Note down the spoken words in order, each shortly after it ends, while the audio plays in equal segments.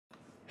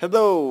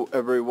Hello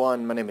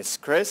everyone, my name is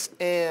Chris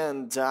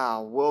and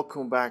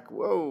welcome back.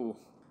 Whoa.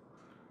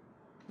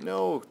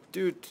 No,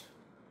 dude.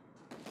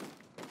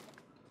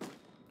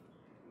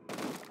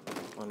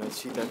 When I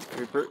see that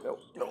creeper,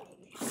 no,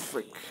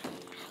 freak.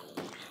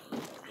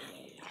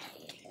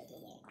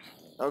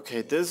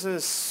 Okay,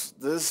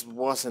 this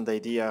wasn't the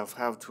idea of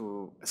how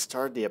to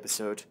start the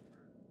episode.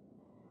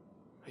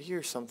 I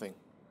hear something.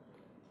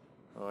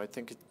 Oh, I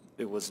think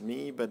it was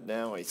me, but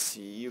now I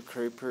see you,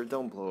 creeper.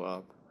 Don't blow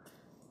up.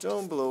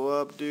 Don't blow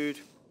up, dude.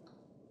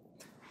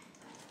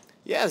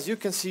 Yeah, as you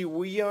can see,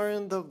 we are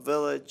in the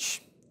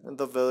village. And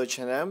I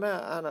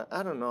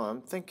don't know.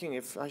 I'm thinking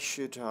if I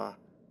should,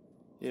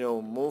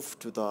 move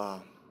to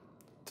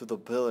the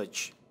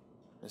village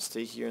and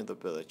stay here in the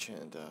village.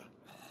 And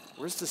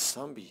where's the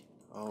zombie?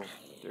 Oh,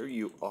 there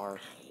you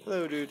are.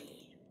 Hello, dude.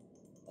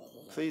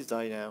 Please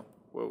die now.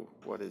 Whoa,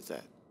 what is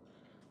that?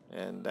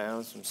 And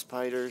down some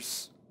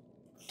spiders.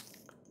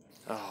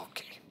 Oh,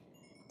 okay,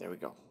 there we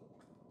go.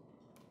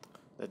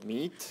 Let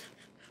me eat.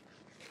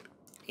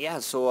 Yeah,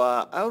 so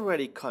I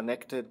already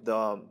connected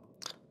the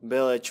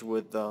village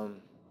with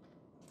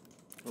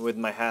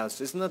my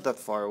house. It's not that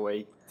far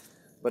away,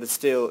 but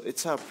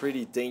it's a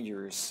pretty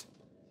dangerous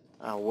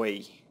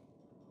way.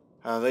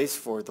 At least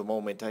for the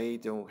moment, I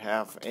don't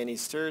have any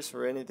stairs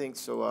or anything,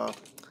 so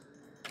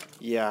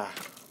yeah,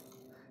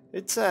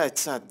 it's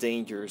a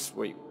dangerous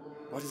way.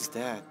 What is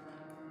that?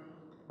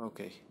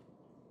 Okay,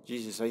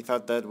 Jesus, I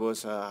thought that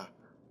was a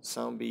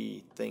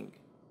zombie thing.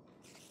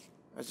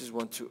 I just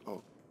want to.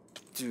 Oh,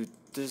 dude,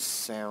 this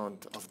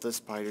sound of the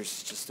spiders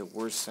is just the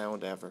worst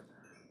sound ever.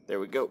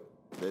 There we go.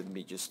 Let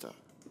me just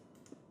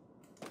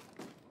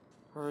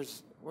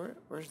where's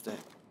that?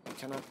 I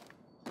cannot.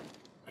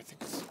 I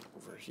think it's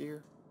over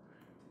here.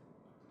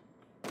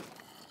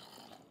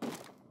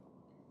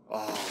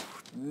 Oh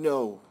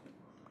no.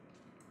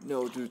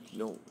 No, dude,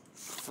 no.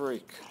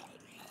 Freak.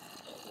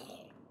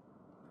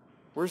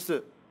 Where's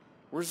the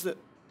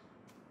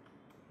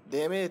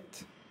damn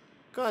it.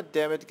 God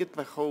damn it, get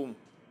back home.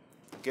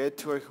 Get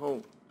to our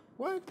home.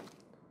 What?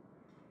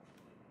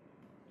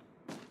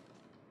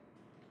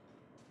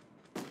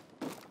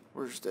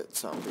 Where's that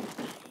zombie?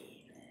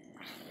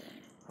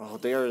 Oh,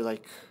 they are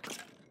like...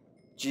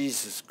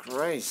 Jesus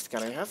Christ,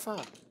 can I have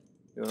a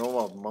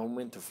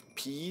moment of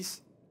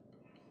peace?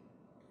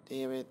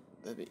 Damn it,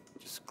 let me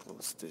just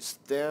close this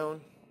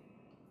down.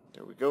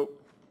 There we go.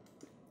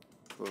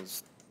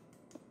 Close.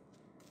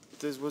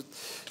 This was...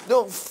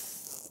 No!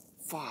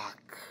 Fuck.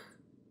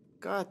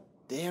 God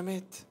damn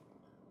it.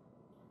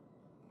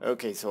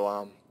 Okay,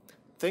 so,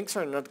 things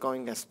are not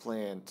going as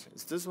planned.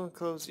 Is this one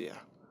closed? Yeah.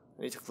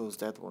 I need to close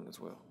that one as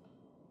well.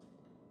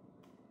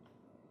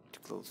 To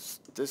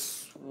close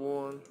this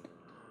one.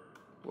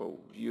 Whoa,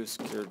 you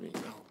scared me.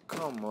 Oh,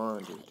 come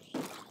on, dude.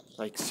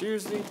 Like,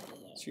 seriously?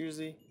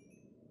 Seriously?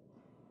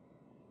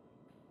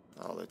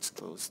 Now let's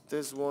close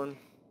this one.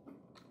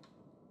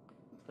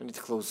 I need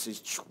to close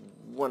each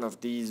one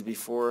of these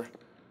before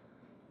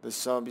the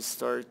zombies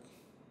start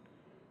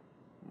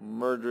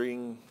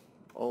murdering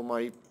all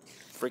my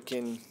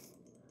freaking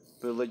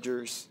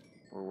villagers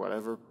or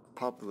whatever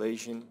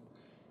population.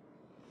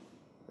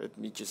 Let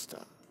me just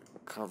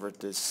cover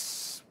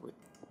this with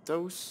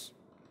those.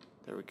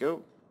 There we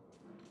go.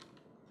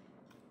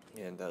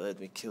 And let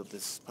me kill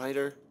this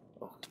spider.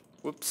 Oh,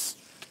 whoops.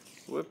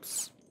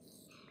 Whoops.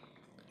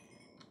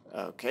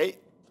 Okay.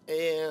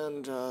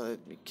 And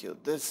let me kill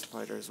this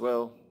spider as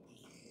well.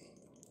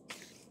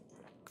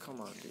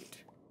 Come on, dude.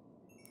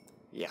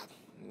 Yeah,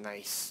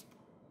 nice.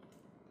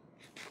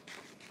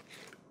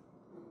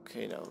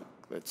 Okay, now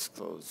let's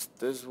close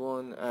this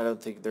one. I don't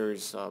think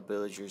there's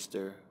villagers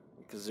there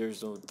because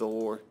there's no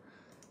door.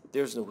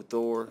 There's no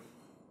door.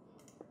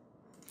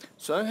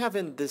 So I'm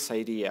having this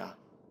idea.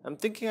 I'm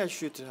thinking I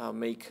should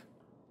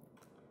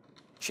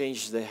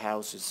change the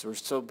houses. We're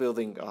still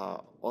building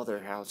other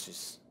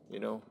houses, you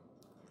know,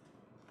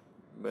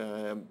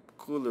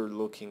 cooler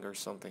looking or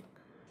something.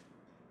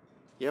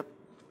 Yep.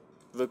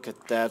 Look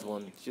at that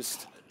one.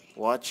 Just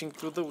watching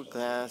through the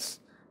glass.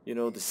 You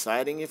know,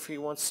 deciding if he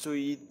wants to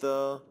eat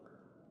the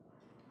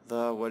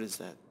what is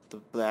that?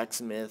 The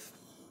blacksmith.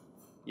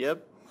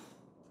 Yep.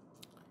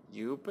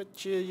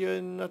 But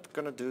you're not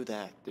gonna do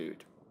that,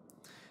 dude.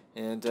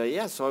 And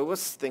yeah, so I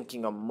was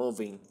thinking of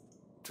moving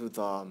to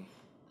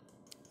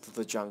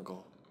the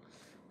jungle,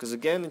 because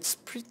again, it's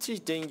pretty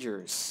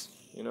dangerous.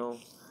 You know,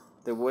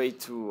 the way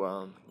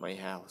to my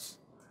house.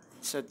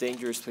 It's a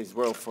dangerous place.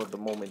 Well, for the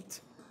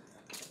moment.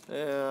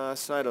 So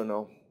I don't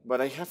know, but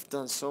I have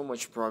done so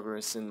much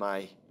progress in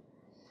my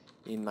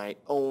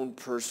own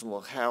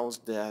personal house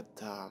that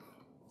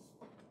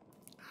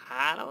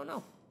I don't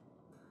know.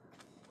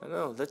 I don't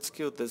know. Let's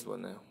kill this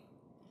one now.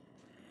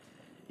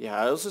 Yeah,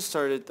 I also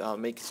started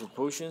making some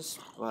potions,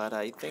 but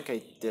I think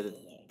I did it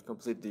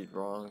completely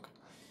wrong.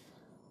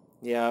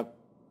 Yeah,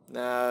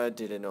 I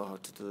didn't know how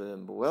to do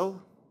them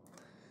well.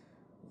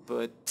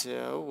 But,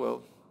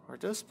 well, are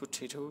those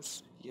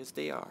potatoes? Yes,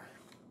 they are.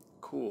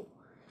 Cool.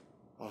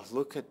 Oh,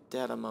 look at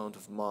that amount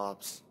of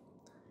mobs.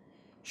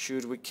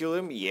 Should we kill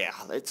him? Yeah,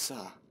 let's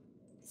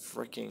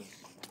freaking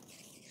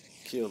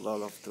kill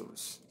all of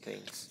those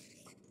things.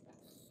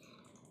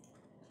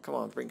 Come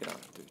on, bring it on,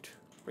 dude.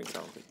 Bring it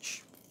on,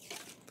 bitch.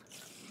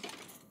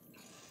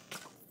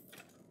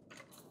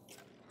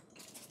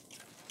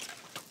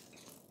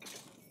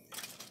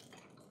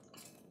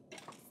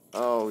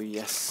 Oh,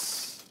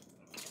 yes.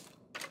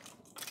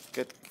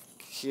 Get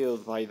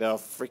killed by the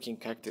freaking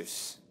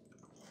cactus.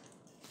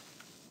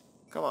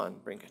 Come on,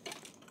 bring it.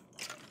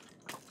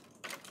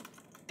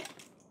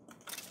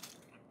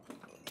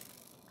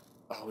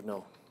 Oh,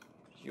 no.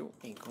 You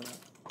ain't gonna...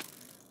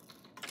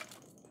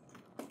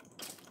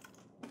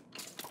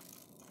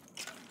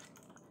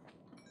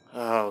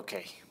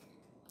 Okay.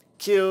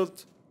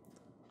 Killed.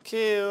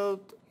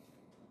 Killed.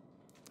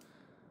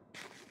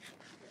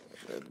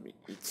 Let me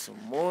eat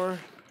some more.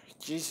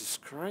 Jesus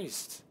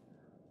Christ.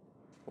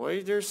 Why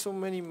are there so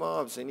many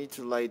mobs? I need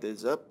to light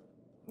this up.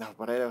 No,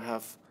 but I don't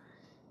have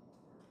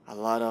a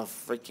lot of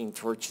freaking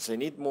torches. I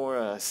need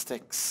more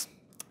sticks.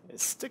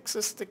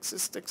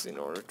 Sticks in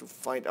order to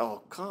find...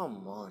 Oh,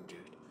 come on, dude.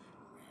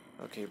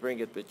 Okay, bring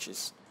it,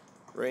 bitches.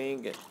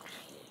 Bring it.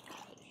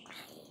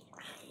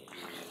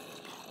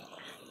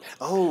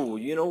 Oh,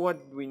 you know what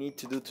we need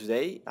to do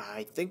today?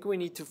 I think we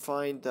need to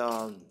find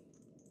I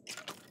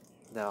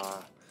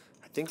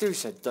think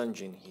there's a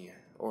dungeon here,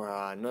 or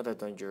not a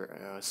dungeon,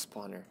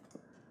 spawner.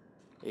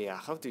 Yeah,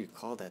 how do you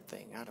call that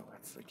thing? I don't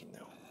freaking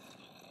know.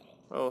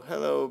 Oh,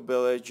 hello,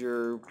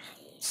 villager,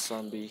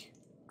 zombie.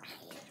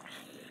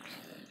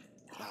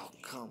 Oh,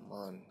 come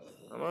on.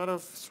 I'm out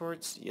of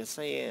swords. Yes,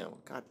 I am.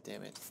 God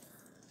damn it.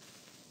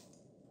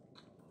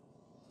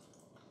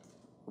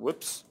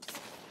 Whoops.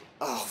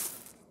 Oh,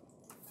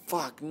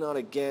 fuck, not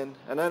again.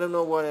 And I don't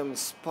know why I'm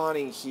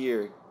spawning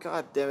here.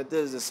 God damn it,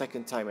 this is the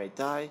second time I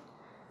die.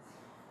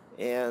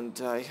 And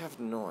I have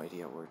no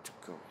idea where to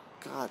go.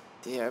 God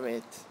damn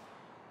it.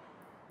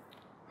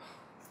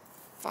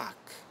 Fuck.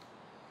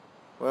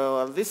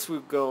 Well, at least we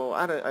go.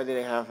 I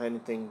didn't have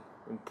anything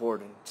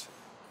important.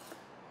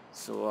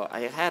 So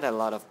I had a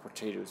lot of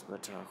potatoes,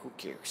 but who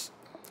cares?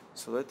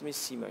 So let me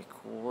see my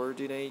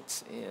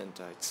coordinates, and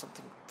it's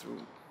something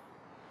through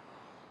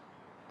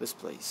this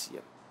place.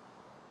 Yep.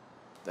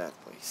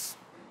 That place.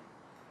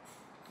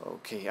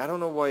 Okay, I don't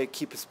know why I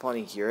keep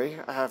spawning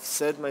here. I have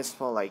said my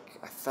spawn like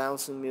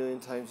 1,000 million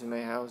times in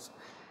my house,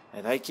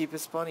 and I keep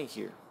spawning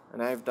here.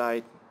 And I've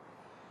died.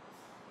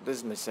 This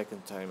is my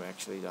second time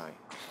actually dying.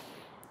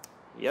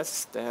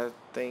 Yes, that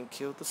thing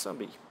killed the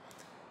zombie.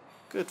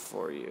 Good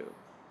for you.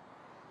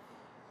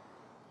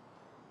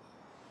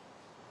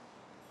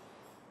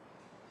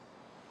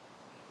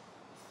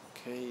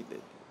 Okay, let me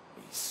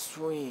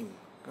swim.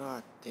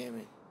 God damn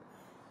it.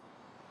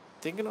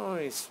 Thinking I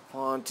already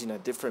spawned in a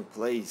different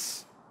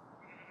place.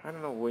 I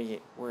don't know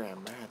where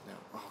I'm at now.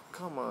 Oh,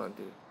 come on,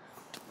 dude.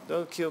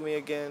 Don't kill me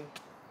again.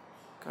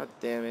 God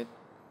damn it.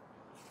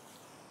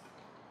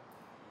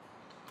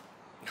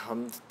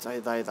 I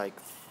died like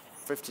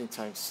 15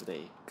 times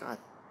today. God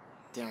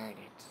damn it.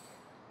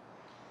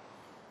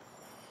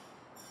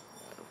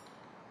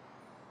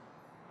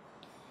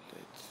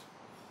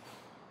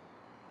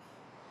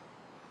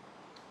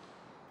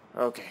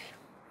 Okay.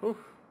 Whew.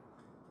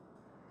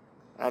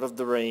 Out of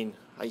the rain.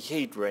 I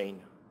hate rain.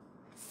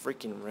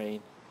 Freaking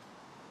rain.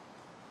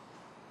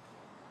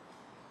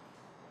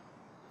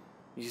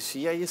 You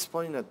see, I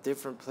spawned in a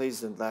different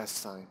place than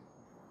last time.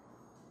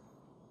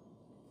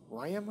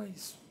 Why am I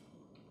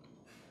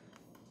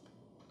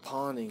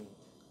spawning?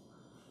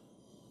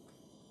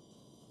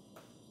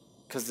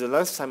 Because the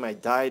last time I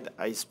died,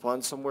 I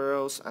spawned somewhere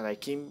else, and I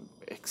came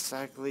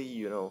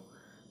exactly,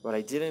 but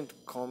I didn't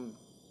come,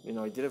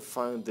 I didn't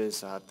find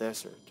this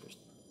desert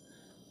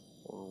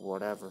or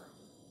whatever.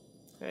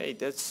 Hey,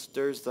 there's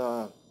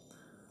the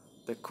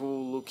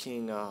cool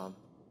looking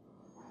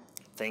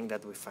thing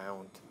that we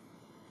found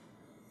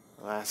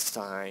last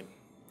time.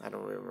 I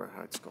don't remember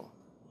how it's called.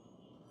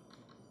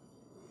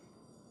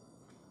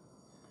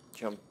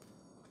 Jump.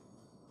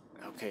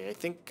 Okay, I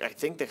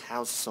think the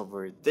house is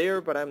over there,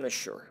 but I'm not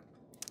sure.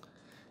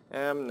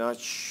 I'm not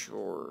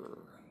sure.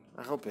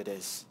 I hope it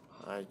is.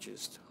 I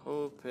just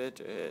hope it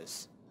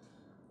is.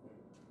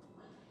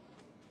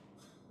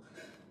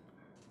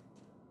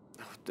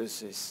 Oh,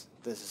 this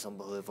is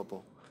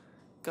unbelievable.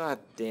 God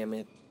damn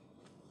it.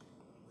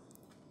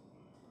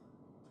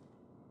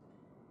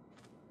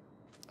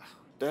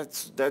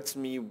 That's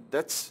me.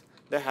 That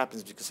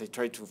happens because I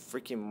try to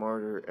freaking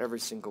murder every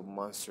single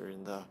monster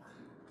in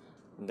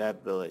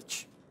that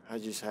village. I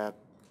just have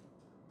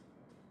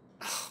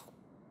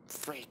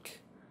freak.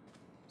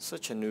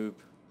 Such a noob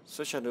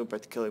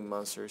at killing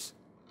monsters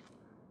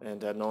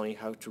and knowing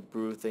how to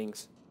brew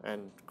things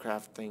and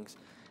craft things.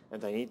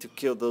 And I need to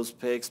kill those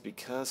pigs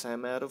because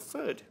I'm out of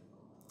food.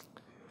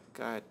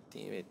 God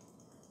damn it.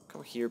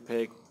 Come here,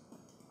 pig.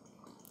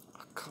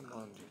 Oh, come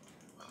on, dude.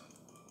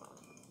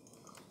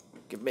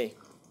 Give me.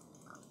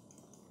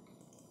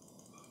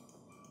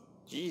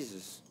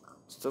 Jesus.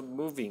 Stop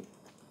moving.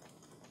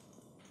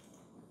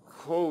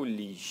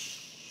 Holy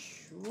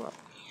shit.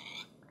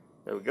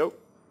 There we go.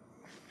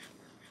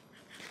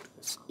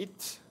 That's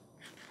it.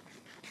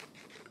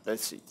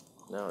 Let's see.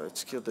 Now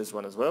let's kill this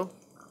one as well.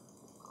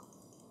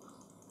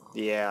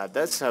 Yeah,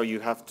 that's how you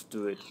have to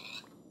do it.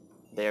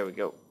 There we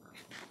go.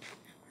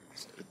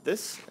 Let's eat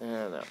this,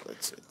 and now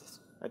let's eat this.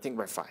 I think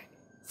we're fine.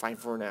 Fine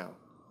for now.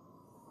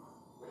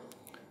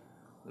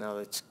 Now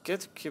let's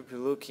keep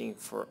looking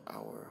for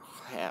our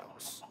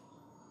house.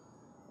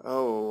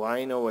 Oh,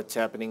 I know what's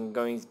happening.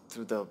 Going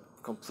through the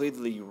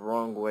completely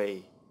wrong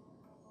way.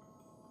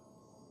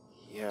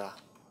 Yeah.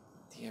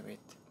 Damn it.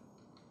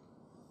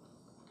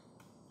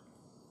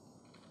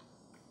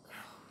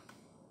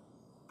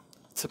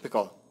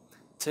 Typical.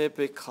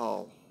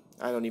 Typical.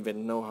 I don't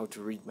even know how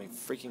to read my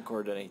freaking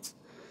coordinates.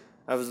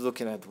 I was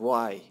looking at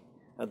Y,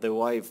 at the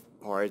Y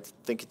part,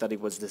 thinking that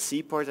it was the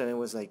C part, and it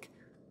was like,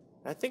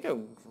 I think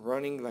I'm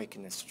running like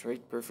in a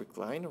straight perfect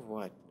line or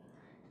what?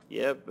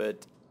 Yeah,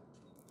 but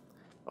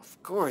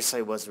of course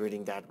I was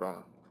reading that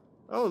wrong.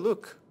 Oh,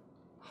 look.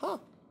 Huh.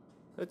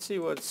 Let's see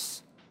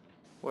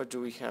what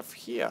do we have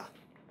here?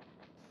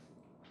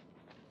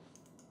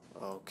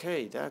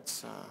 Okay,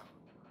 that's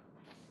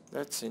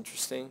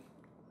interesting.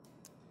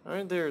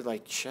 Aren't there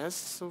like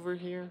chests over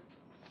here?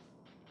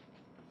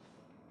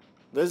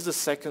 This is the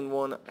second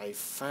one I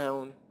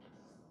found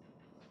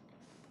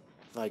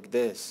like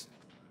this.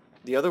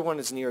 The other one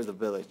is near the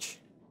village.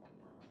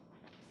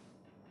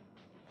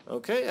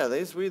 Okay, at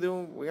least we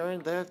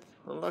aren't that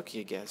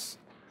unlucky, I guess.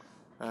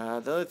 The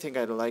other thing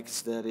I like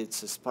is that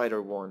it's a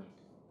spider one.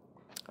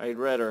 I'd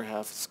rather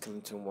have a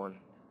skeleton one,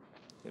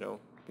 you know,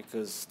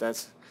 because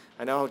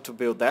I know how to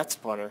build that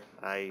spawner.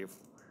 I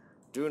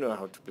do know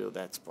how to build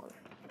that spawner.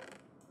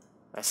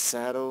 A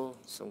saddle,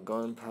 some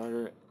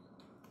gunpowder,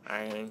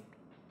 iron.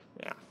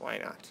 Yeah, why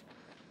not?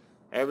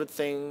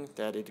 Everything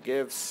that it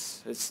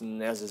gives is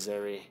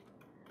necessary.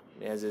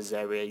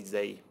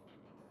 Necessary.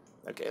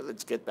 Okay,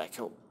 let's get back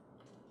home.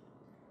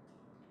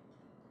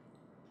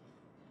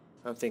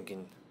 I'm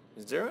thinking,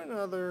 is there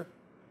another?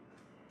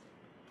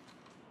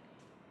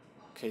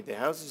 Okay, the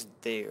house is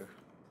there.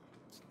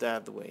 It's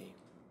that way.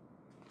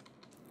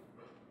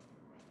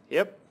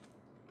 Yep.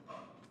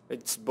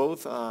 It's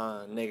both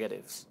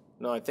negatives.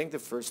 No, I think the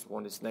first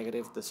one is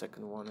negative, the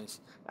second one is...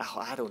 Oh,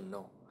 I don't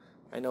know.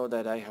 I know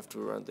that I have to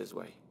run this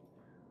way.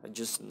 I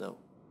just know.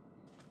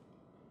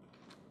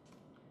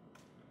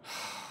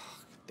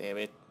 Damn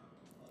it.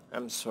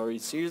 I'm sorry.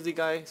 Seriously,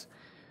 guys?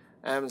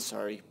 I'm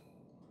sorry.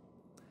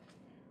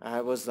 I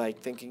was like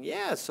thinking,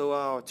 yeah,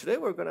 so today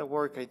we're gonna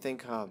work, I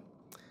think,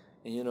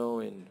 you know,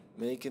 in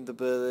making the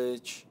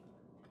village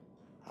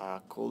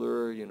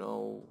cooler, you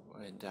know,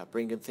 and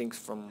bringing things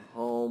from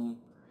home,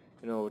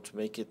 you know, to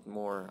make it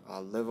more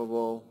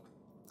livable.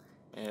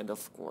 And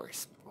of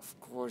course,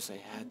 I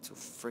had to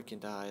freaking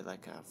die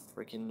like a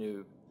freaking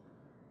noob.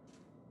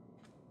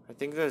 I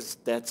think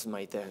that's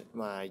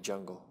my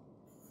jungle,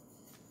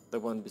 the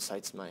one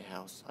besides my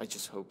house. I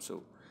just hope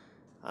so.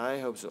 I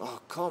hope so.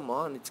 Oh, come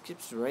on, it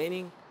keeps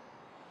raining.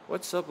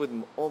 What's up with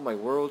all my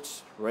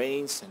worlds?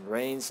 Rains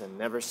and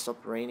never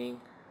stop raining.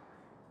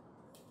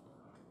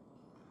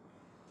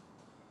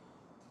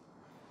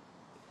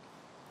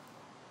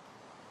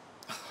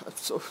 I'm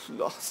so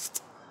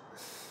lost.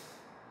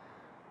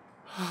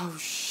 Oh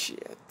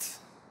shit.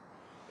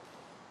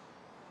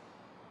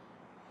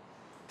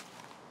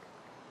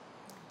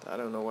 I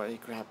don't know why he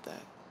grabbed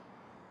that.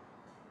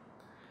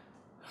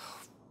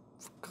 Oh,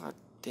 God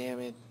damn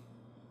it.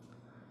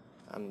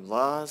 I'm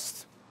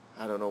lost.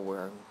 I don't know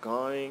where I'm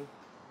going.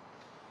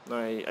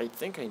 I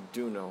think I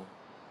do know.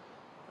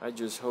 I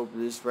just hope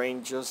this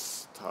rain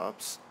just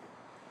stops.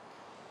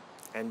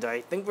 And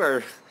I think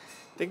we're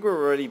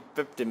already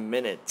 50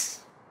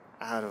 minutes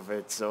out of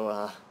it,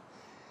 so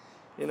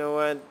you know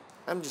what?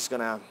 I'm just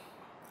gonna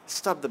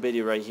stop the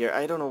video right here.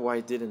 I don't know why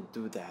I didn't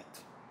do that.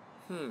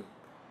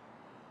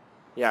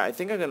 Yeah, I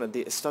think I'm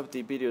gonna stop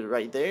the video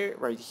right there,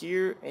 right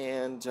here,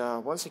 and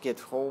once I get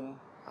home,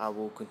 I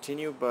will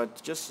continue.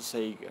 But just to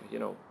say, you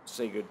know,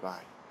 say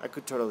goodbye. I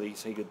could totally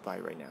say goodbye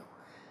right now,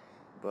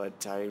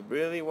 but I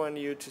really want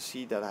you to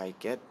see that I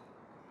get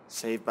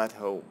safe back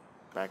home,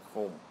 back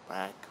home.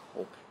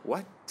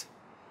 What?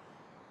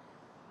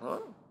 Huh?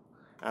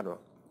 I don't know.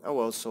 Oh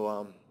well.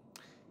 So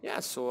yeah.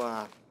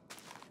 So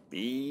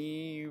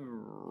be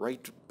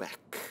right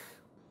back.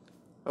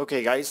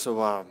 Okay, guys.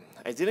 So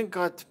I didn't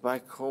got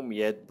back home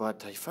yet,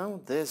 but I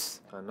found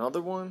this.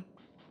 Another one.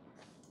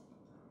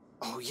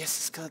 Oh yes,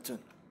 skeleton.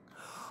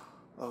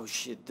 Oh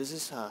shit, this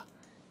is a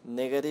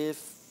negative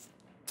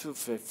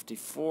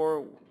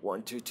 254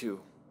 122.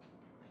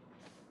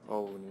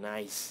 Oh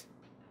nice.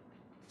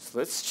 So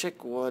let's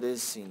check what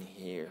is in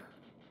here.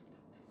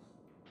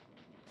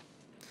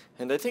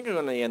 And I think I'm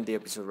gonna end the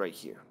episode right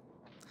here.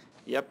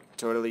 Yep,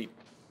 totally.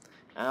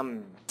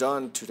 I'm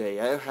done today.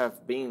 I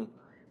have been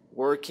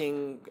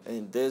working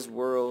in this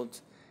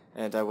world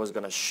and I was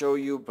gonna show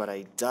you, but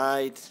I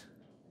died.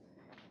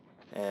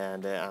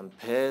 And I'm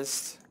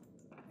pissed.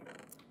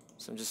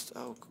 So I'm just,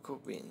 oh, cocoa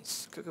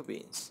beans.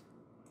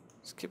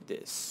 Skip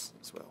this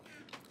as well.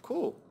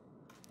 Cool.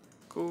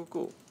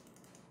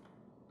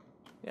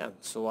 Yeah,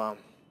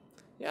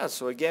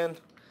 so again,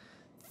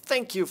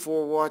 thank you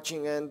for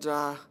watching, and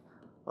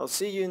I'll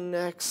see you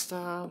next.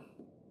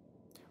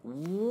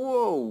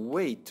 Whoa!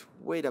 Wait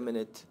a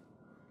minute.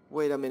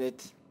 Wait a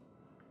minute.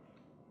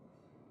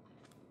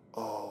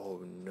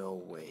 Oh, no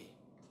way.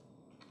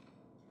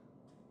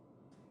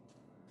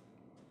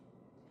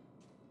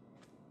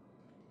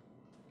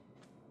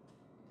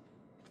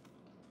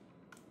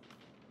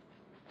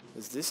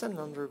 Is this an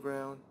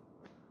underground?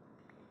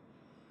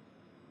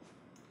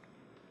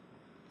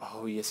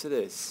 Oh, yes it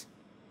is.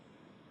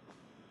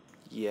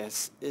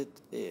 Yes it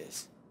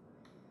is.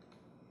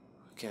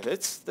 Okay,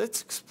 let's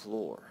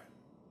explore.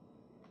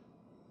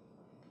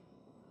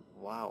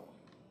 Wow.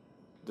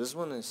 This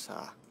one is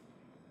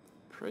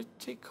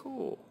pretty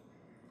cool.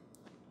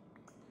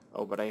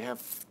 Oh, but I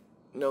have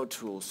no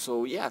tools,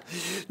 so yeah.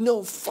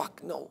 No,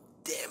 fuck, no.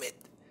 Damn it.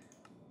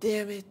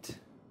 Damn it.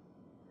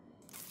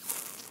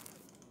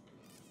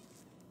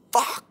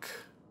 Fuck.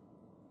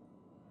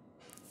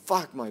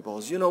 Fuck my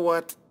balls. You know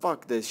what?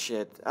 Fuck this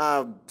shit.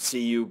 I'll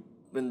see you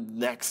in the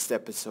next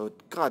episode.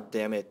 God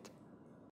damn it.